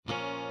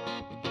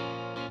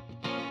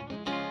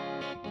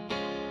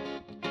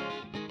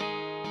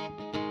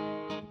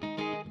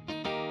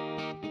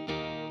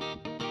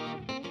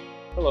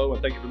Hello,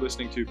 and thank you for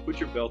listening to Put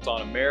Your Belt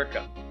on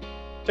America.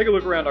 Take a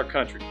look around our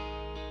country.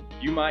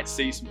 You might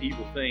see some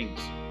evil things.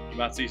 You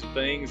might see some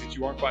things that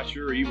you aren't quite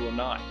sure are evil or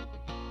not.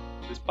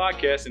 This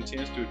podcast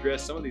intends to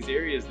address some of these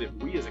areas that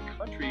we as a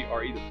country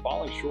are either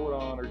falling short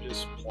on or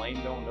just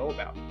plain don't know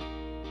about.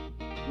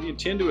 We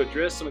intend to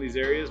address some of these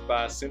areas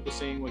by simply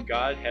seeing what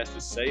God has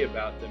to say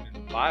about them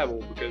in the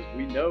Bible, because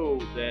we know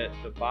that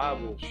the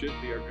Bible should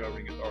be our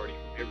governing authority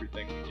for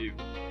everything we do.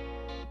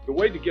 The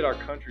way to get our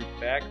country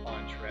back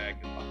on track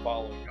is by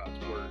following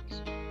God's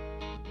words.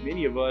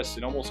 Many of us,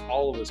 and almost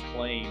all of us,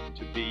 claim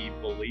to be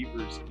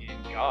believers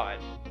in God.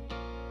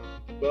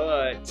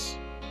 But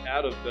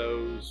out of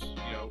those,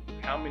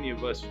 how many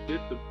of us fit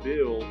the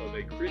bill of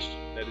a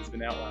Christian that has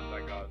been outlined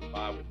by God in the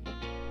Bible?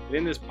 And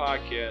in this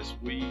podcast,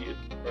 we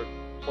are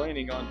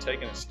planning on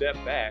taking a step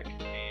back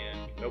and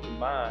an open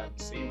mind,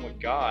 seeing what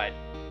God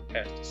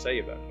has to say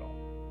about it all.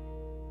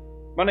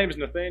 My name is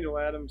Nathaniel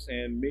Adams,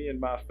 and me and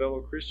my fellow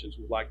Christians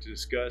would like to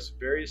discuss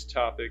various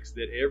topics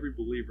that every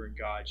believer in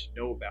God should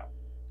know about.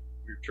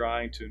 We're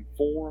trying to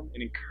inform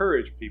and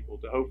encourage people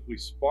to hopefully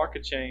spark a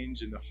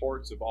change in the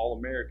hearts of all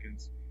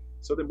Americans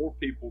so that more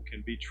people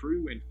can be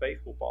true and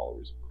faithful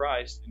followers of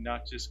Christ and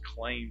not just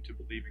claim to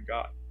believe in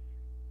God.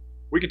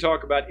 We can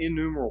talk about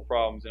innumerable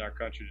problems in our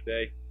country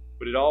today,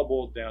 but it all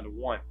boils down to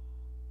one: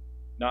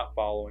 not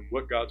following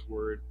what God's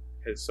Word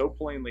has so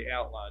plainly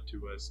outlined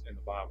to us in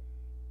the Bible.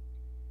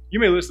 You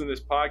may listen to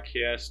this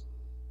podcast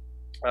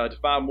to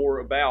find more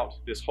about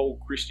this whole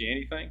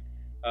Christianity thing.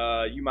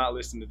 You might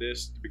listen to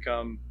this to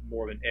become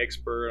more of an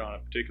expert on a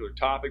particular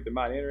topic that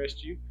might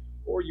interest you,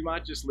 or you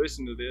might just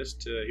listen to this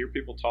to hear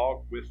people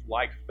talk with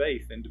like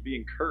faith and to be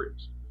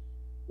encouraged.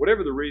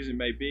 Whatever the reason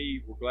may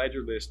be, we're glad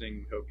you're listening.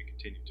 We hope you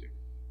continue to.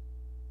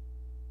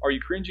 Are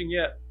you cringing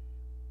yet?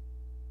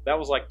 That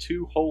was like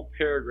 2 whole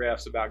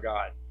paragraphs about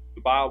God,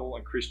 the Bible,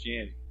 and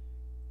Christianity.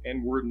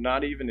 And we're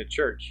not even at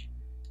church.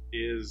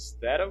 Is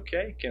that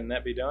okay? Can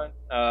that be done?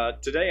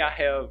 Today I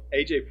have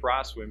AJ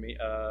Price with me.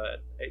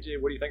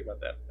 AJ, what do you think about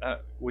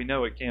that? We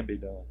know it can be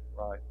done,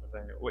 right?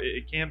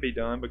 It can be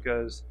done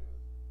because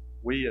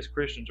we as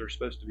Christians are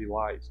supposed to be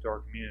lights to our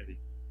community.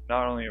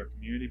 Not only our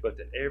community, but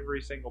to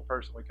every single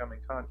person we come in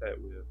contact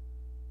with.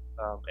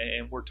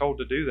 And we're told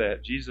to do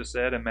that. Jesus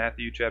said in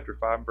Matthew chapter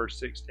 5, verse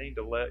 16,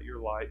 to let your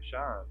light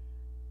shine.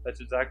 That's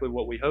exactly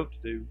what we hope to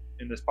do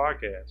in this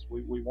podcast.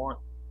 We want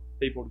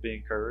people to be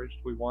encouraged.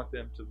 We want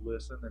them to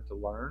listen and to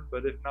learn,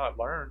 but if not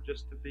learn,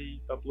 just to be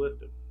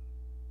uplifted.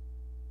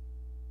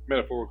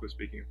 Metaphorically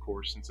speaking, of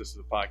course, since this is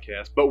a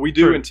podcast, but we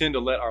do intend to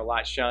let our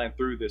light shine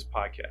through this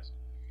podcast.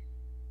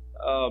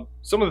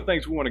 Some of the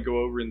things we want to go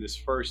over in this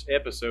first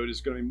episode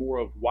is going to be more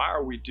of why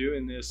are we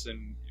doing this,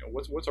 and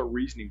what's our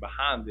reasoning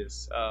behind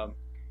this.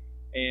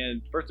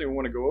 And first thing we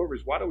want to go over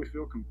is why do we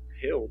feel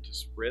compelled to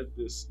spread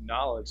this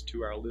knowledge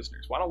to our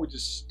listeners? Why don't we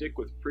just stick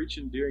with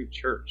preaching during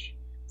church?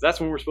 That's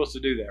when we're supposed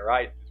to do that,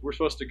 right? We're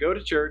supposed to go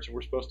to church and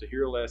we're supposed to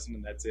hear a lesson,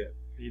 and that's it.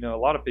 A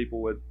lot of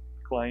people would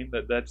claim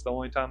that that's the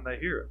only time they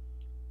hear it.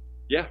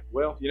 Yeah,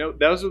 well,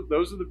 those are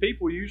the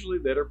people usually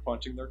that are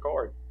punching their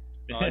card.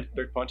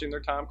 They're punching their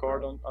time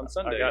card on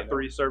Sunday. I got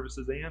 3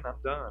 services in, I'm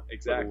done.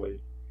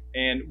 Exactly.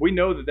 And we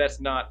know that that's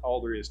not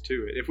all there is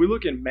to it. If we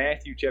look in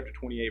Matthew chapter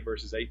 28,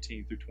 verses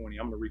 18 through 20,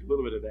 I'm going to read a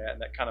little bit of that,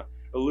 and that kind of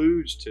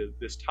alludes to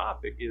this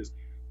topic.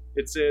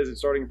 It says, and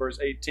starting in verse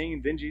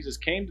 18, then Jesus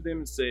came to them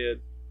and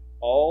said,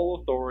 all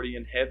authority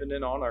in heaven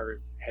and on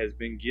earth has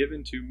been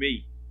given to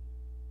me.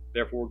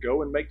 Therefore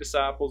go and make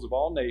disciples of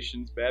all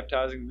nations,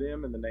 baptizing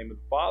them in the name of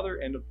the Father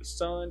and of the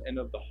Son and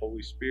of the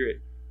Holy Spirit,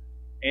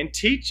 and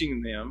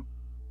teaching them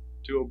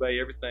to obey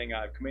everything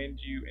I have commanded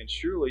you, and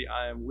surely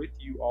I am with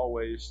you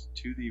always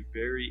to the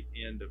very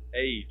end of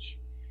age.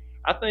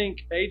 I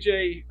think,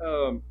 AJ,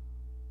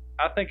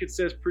 I think it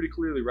says pretty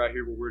clearly right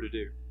here what we're to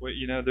do. Well,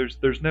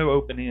 there's no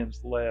open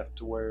ends left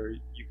to where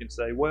you can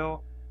say,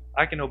 well,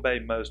 I can obey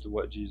most of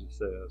what Jesus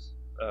says.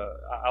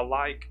 I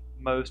like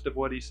most of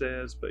what he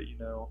says, but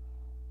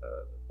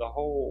the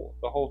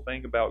whole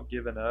thing about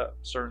giving up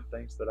certain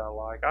things that I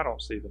like, I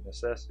don't see the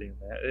necessity in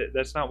that.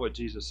 That's not what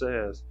Jesus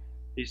says.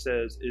 He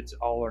says it's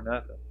all or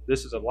nothing.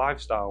 This is a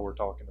lifestyle we're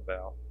talking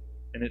about,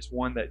 and it's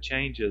one that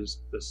changes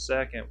the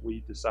second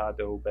we decide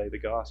to obey the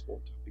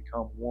gospel, to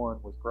become one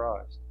with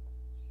Christ.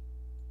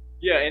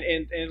 Yeah,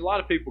 and a lot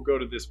of people go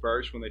to this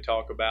verse when they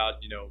talk about,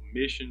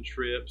 mission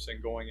trips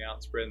and going out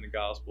and spreading the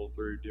gospel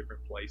through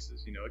different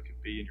places. It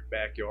could be in your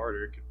backyard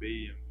or it could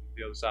be in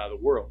the other side of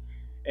the world.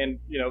 And,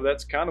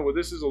 that's kind of what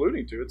this is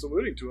alluding to. It's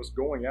alluding to us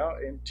going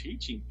out and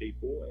teaching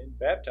people and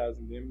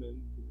baptizing them,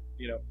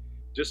 and,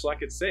 just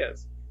like it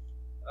says.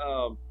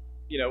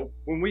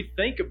 When we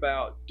think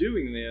about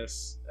doing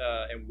this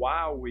and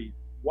why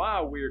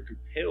we're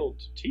compelled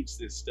to teach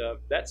this stuff,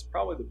 that's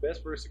probably the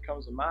best verse that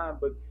comes to mind.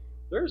 But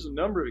there's a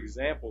number of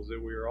examples that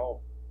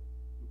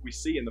we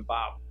see in the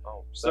Bible.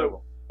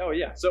 So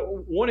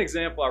one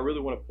example I really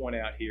want to point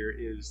out here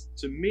is,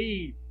 to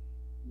me,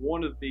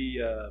 one of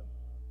the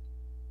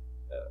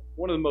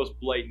most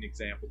blatant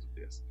examples of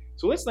this.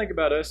 So let's think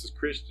about us as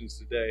Christians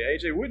today.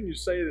 AJ, wouldn't you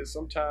say that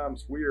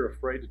sometimes we are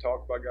afraid to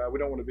talk about God? We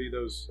don't want to be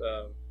those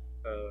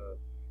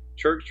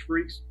church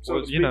freaks, so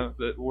Well, to you speak? know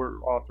that we're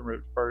often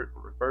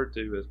referred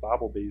to as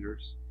Bible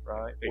beaters,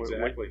 right?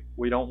 Exactly.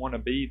 We don't want to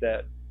be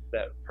that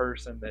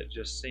person that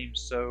just seems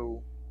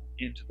so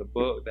into the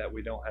book that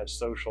we don't have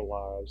social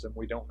lives and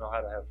we don't know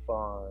how to have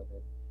fun,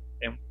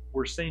 and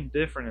we're seen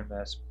different in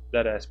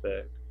that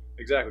aspect.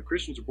 Exactly.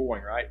 Christians are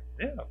boring, right?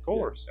 Yeah, of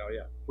course. Yeah. Oh,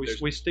 yeah.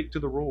 We stick to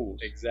the rules.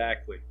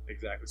 Exactly.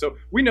 So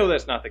we know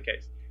that's not the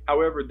case.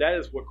 However, that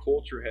is what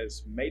culture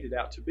has made it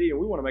out to be, and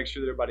we want to make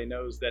sure that everybody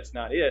knows that's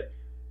not it.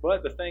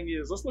 But the thing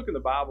is, let's look in the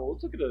Bible.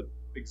 Let's look at an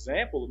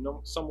example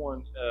of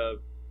someone,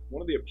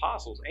 one of the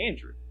apostles,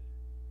 Andrew.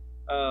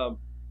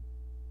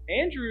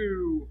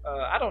 Andrew,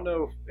 I don't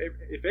know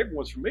if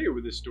everyone's familiar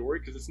with this story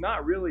because it's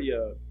not really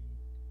a.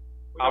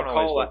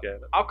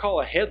 I'll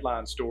call a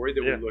headline story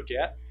that we look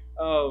at.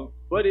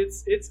 But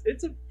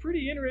it's a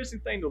pretty interesting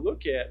thing to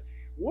look at.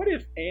 What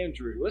if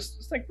Andrew?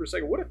 Let's think for a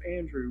second. What if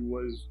Andrew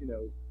was,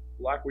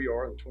 like we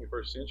are in the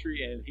 21st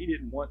century, and he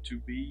didn't want to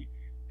be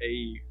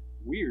a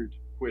weird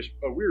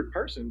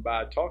person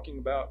by talking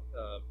about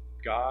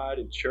God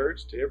and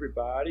church to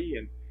everybody,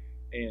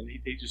 and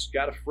he just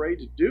got afraid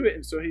to do it,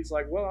 and so he's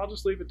like, well, I'll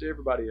just leave it to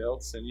everybody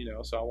else, and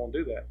so I won't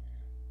do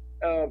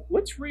that.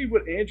 Let's read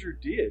what Andrew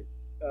did,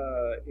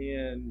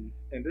 and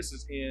this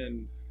is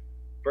in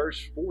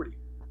verse 40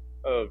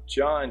 of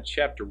John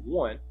chapter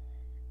 1.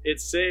 It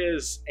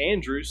says,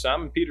 Andrew,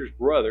 Simon Peter's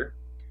brother,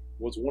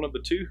 was one of the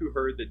two who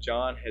heard that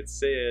John had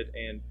said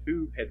and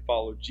who had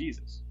followed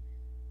Jesus.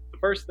 The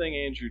first thing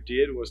Andrew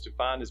did was to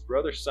find his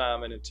brother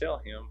Simon and tell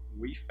him,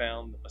 we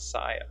found the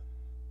Messiah.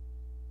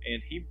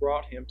 And he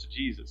brought him to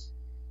Jesus.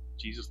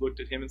 Jesus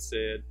looked at him and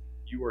said,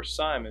 you are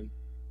Simon,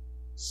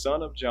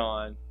 son of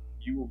John.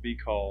 You will be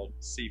called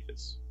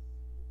Cephas.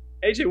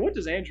 AJ, what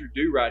does Andrew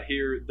do right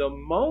here? The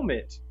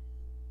moment,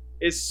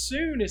 as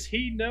soon as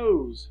he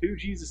knows who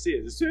Jesus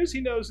is, as soon as he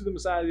knows who the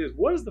Messiah is,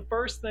 what is the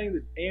first thing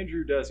that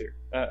Andrew does here?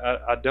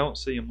 I don't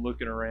see him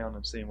looking around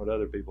and seeing what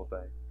other people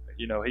think.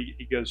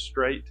 He goes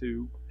straight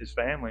to his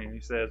family and he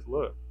says,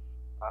 look,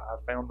 I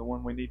found the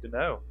one we need to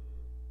know.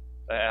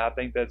 I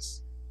think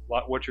that's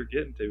like what you're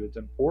getting to. It's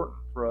important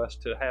for us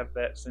to have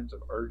that sense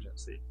of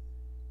urgency.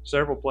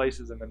 Several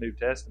places in the New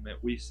Testament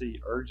we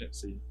see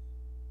urgency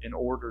in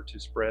order to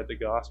spread the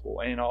gospel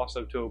and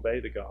also to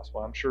obey the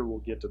gospel. I'm sure we'll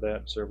get to that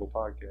in several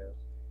podcasts.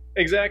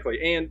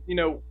 Exactly. And,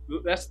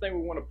 that's the thing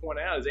we want to point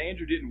out is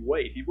Andrew didn't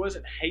wait. He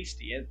wasn't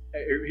hasty. And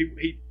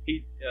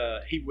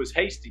he was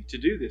hasty to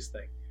do this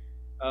thing.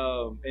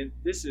 And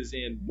this is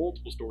in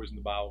multiple stories in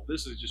the Bible.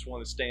 This is just one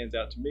that stands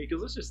out to me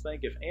because let's just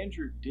think if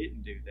Andrew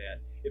didn't do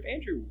that, if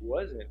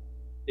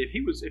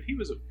he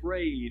was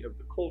afraid of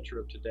the culture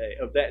of today,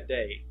 of that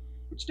day,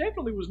 which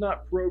definitely was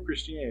not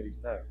pro-Christianity.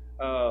 No.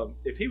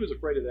 If he was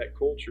afraid of that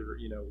culture,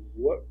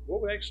 what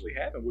would actually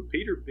happen? Would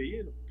Peter be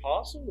an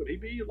apostle? Would he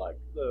be like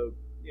the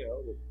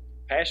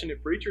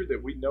passionate preacher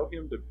that we know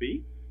him to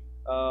be?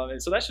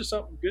 And so that's just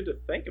something good to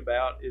think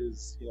about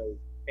is,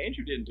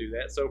 Andrew didn't do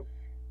that. So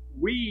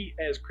we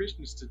as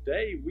Christians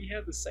today, we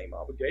have the same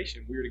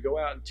obligation. We are to go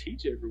out and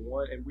teach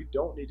everyone, and we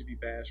don't need to be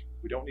bashful.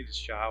 We don't need to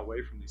shy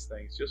away from these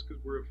things just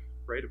because we're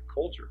afraid of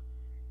culture.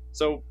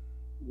 So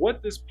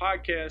what this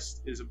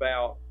podcast is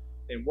about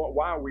and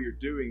why we are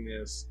doing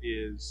this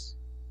is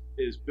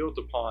built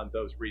upon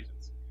those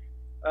reasons.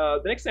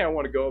 The next thing I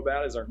want to go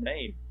about is our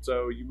name.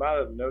 So you might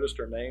have noticed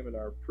our name and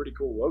our pretty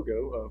cool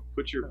logo of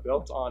Put Your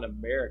Belt on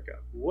America.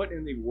 What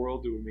in the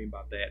world do we mean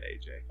by that,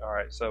 AJ? All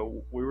right,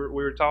 so we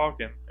were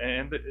talking,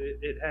 and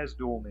it has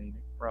dual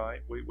meaning, right?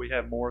 We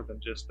have more than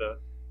just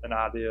an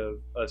idea of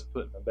us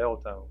putting a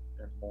belt on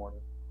in the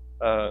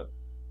morning.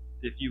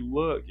 If you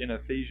look in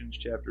Ephesians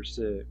chapter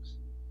 6,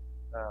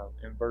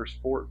 in verse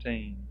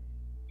 14,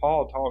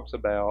 Paul talks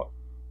about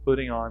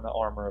putting on the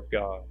armor of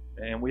God.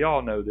 And we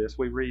all know this.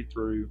 We read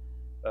through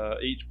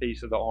each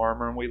piece of the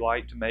armor, and we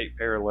like to make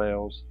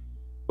parallels.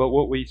 But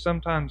what we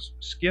sometimes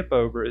skip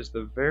over is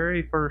the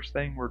very first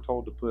thing we're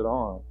told to put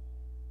on,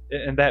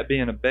 and that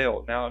being a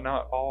belt. Now,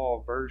 not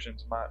all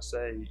versions might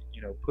say,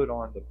 put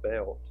on the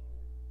belt.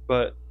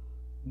 But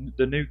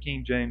the New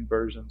King James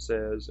Version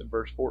says in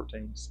verse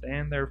 14,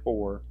 stand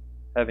therefore,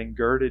 having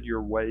girded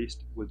your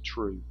waist with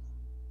truth.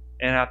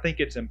 And I think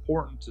it's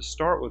important to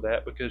start with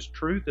that because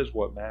truth is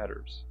what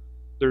matters.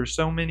 There's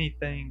so many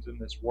things in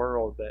this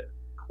world that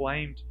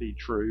claim to be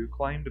true,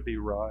 claim to be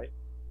right,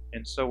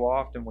 and so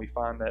often we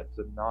find that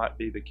to not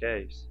be the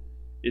case.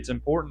 It's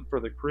important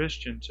for the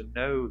Christian to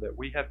know that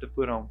we have to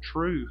put on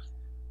truth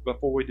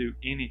before we do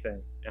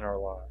anything in our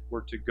life.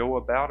 We're to go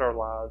about our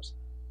lives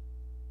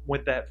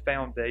with that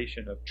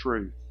foundation of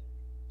truth.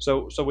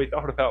 So we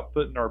thought about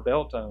putting our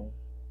belt on,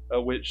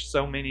 which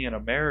so many in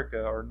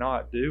America are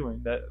not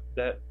doing,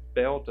 that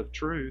belt of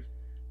truth,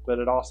 but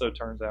it also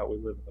turns out we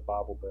live in the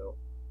Bible Belt.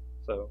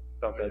 So I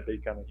thought that'd be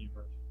kind of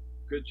humorous.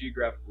 Good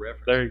geographical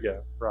reference. There you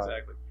go. Right.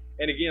 Exactly.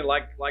 And again,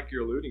 like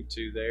you're alluding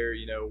to there,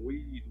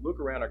 we look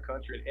around our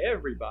country, and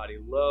everybody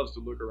loves to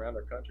look around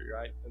our country,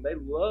 right? And they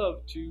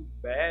love to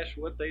bash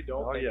what they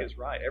don't think is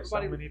right.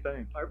 Everybody, so many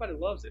things. Everybody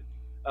loves it,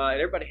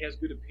 and everybody has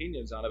good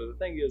opinions on it. But the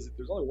thing is,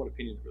 there's only one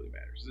opinion that really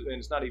matters, and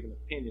it's not even an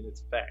opinion;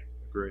 it's a fact.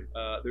 Agreed.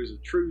 There's a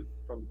truth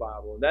from the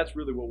Bible, and that's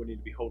really what we need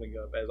to be holding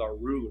up as our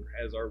ruler,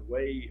 as our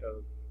way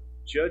of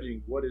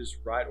judging what is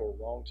right or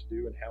wrong to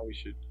do, and how we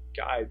should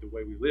guide the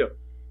way we live.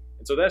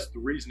 And so that's the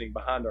reasoning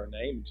behind our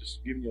name,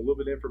 just giving you a little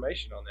bit of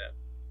information on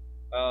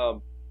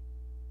that.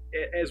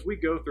 As we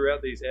go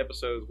throughout these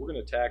episodes, we're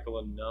going to tackle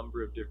a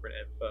number of different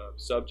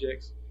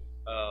subjects.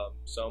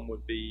 Some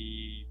would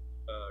be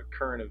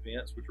current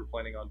events, which we're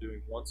planning on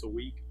doing once a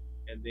week.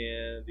 And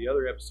then the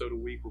other episode a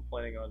week, we're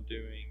planning on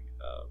doing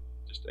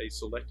just a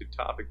selected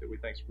topic that we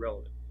think is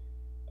relevant.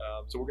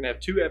 So we're going to have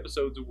 2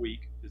 episodes a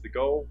week is the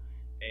goal.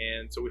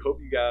 And so we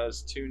hope you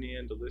guys tune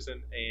in to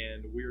listen.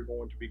 And we are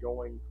going to be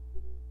going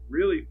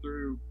really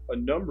through a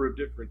number of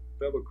different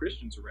fellow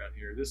Christians around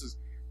here. This is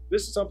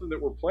something that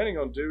we're planning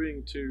on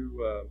doing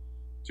to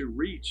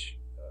reach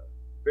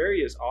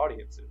various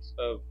audiences,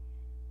 of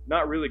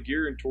not really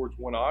gearing towards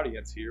one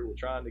audience here. We're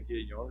trying to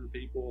get younger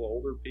people,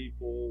 older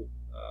people,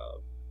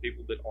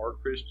 people that are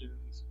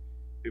Christians,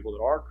 people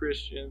that are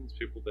Christians,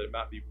 people that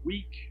might be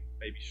weak,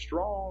 maybe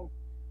strong,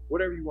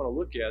 whatever you want to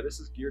look at.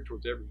 This is geared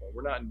towards everyone.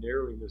 We're not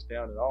narrowing this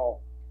down at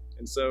all.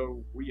 And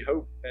so we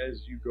hope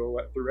as you go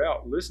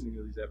throughout listening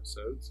to these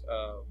episodes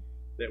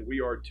that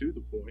we are to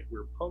the point,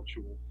 we're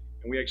punctual,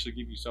 and we actually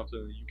give you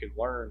something that you can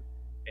learn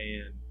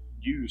and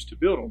use to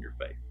build on your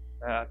faith.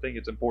 I think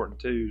it's important,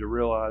 too, to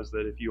realize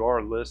that if you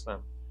are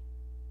listening,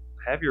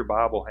 have your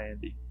Bible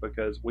handy,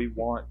 because we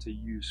want to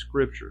use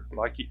Scripture.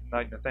 Like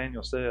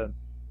Nathaniel said,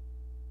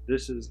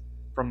 this is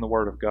from the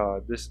Word of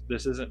God. This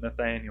isn't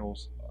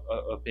Nathaniel's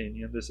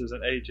opinion. This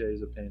isn't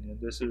AJ's opinion.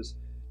 This is,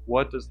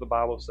 what does the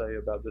Bible say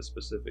about this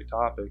specific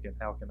topic, and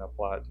how can I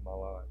apply it to my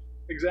life?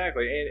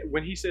 Exactly. And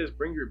when he says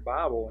bring your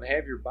Bible and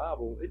have your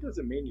Bible, it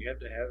doesn't mean you have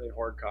to have a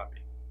hard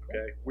copy.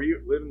 Okay? We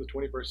live in the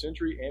 21st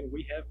century, and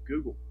we have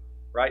Google,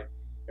 right?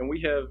 And we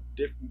have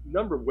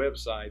number of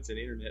websites and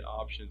internet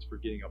options for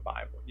getting a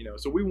Bible.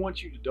 So we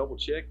want you to double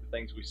check the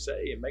things we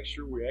say and make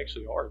sure we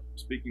actually are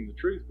speaking the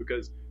truth,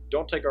 because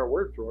don't take our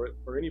word for it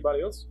or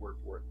anybody else's word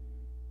for it.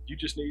 You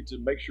just need to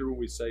make sure what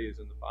we say is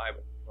in the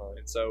Bible.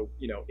 And so,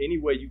 any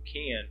way you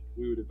can,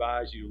 we would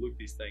advise you to look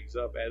these things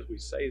up as we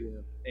say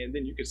them, and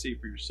then you can see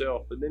for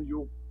yourself, and then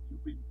you'll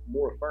be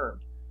more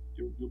affirmed.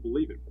 You'll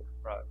believe it more.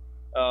 Right.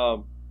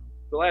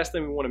 The last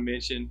thing we want to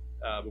mention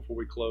before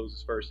we close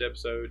this first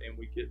episode and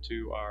we get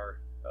to our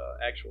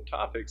actual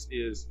topics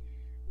is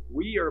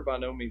we are by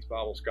no means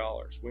Bible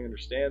scholars. We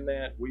understand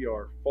that. We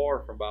are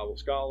far from Bible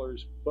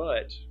scholars,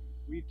 but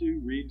we do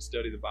read and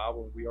study the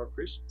Bible, and we are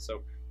Christians.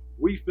 So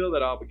we feel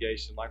that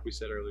obligation, like we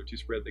said earlier, to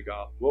spread the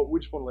gospel. Well, we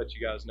just want to let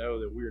you guys know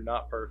that we are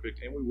not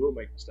perfect, and we will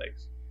make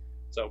mistakes.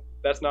 So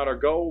that's not our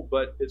goal,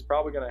 but it's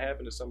probably going to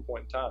happen at some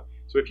point in time.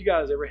 So if you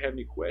guys ever have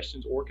any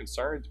questions or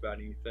concerns about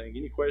anything,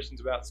 any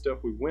questions about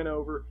stuff we went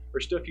over or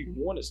stuff you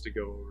want us to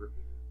go over,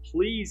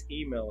 please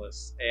email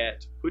us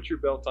at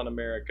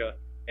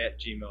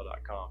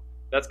putyourbeltonamerica@gmail.com.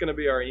 That's going to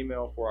be our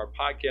email for our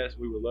podcast.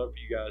 We would love for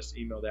you guys to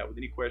email that with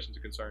any questions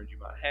or concerns you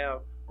might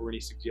have or any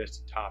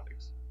suggested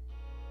topics.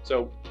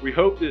 So we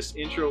hope this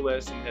intro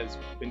lesson has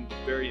been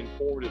very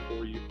informative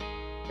for you.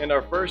 And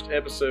our first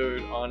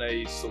episode on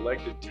a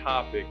selected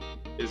topic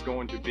is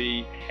going to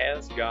be,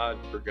 Has God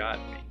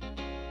Forgotten Me?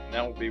 And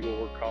that will be what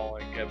we're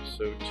calling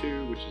episode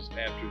 2, which is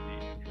after the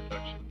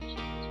introduction.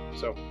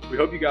 So we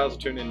hope you guys will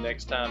tune in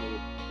next time.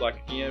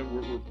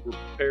 We're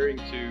preparing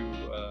to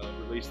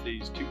release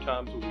these 2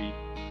 times a week.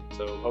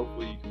 So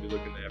hopefully you can be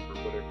looking at that for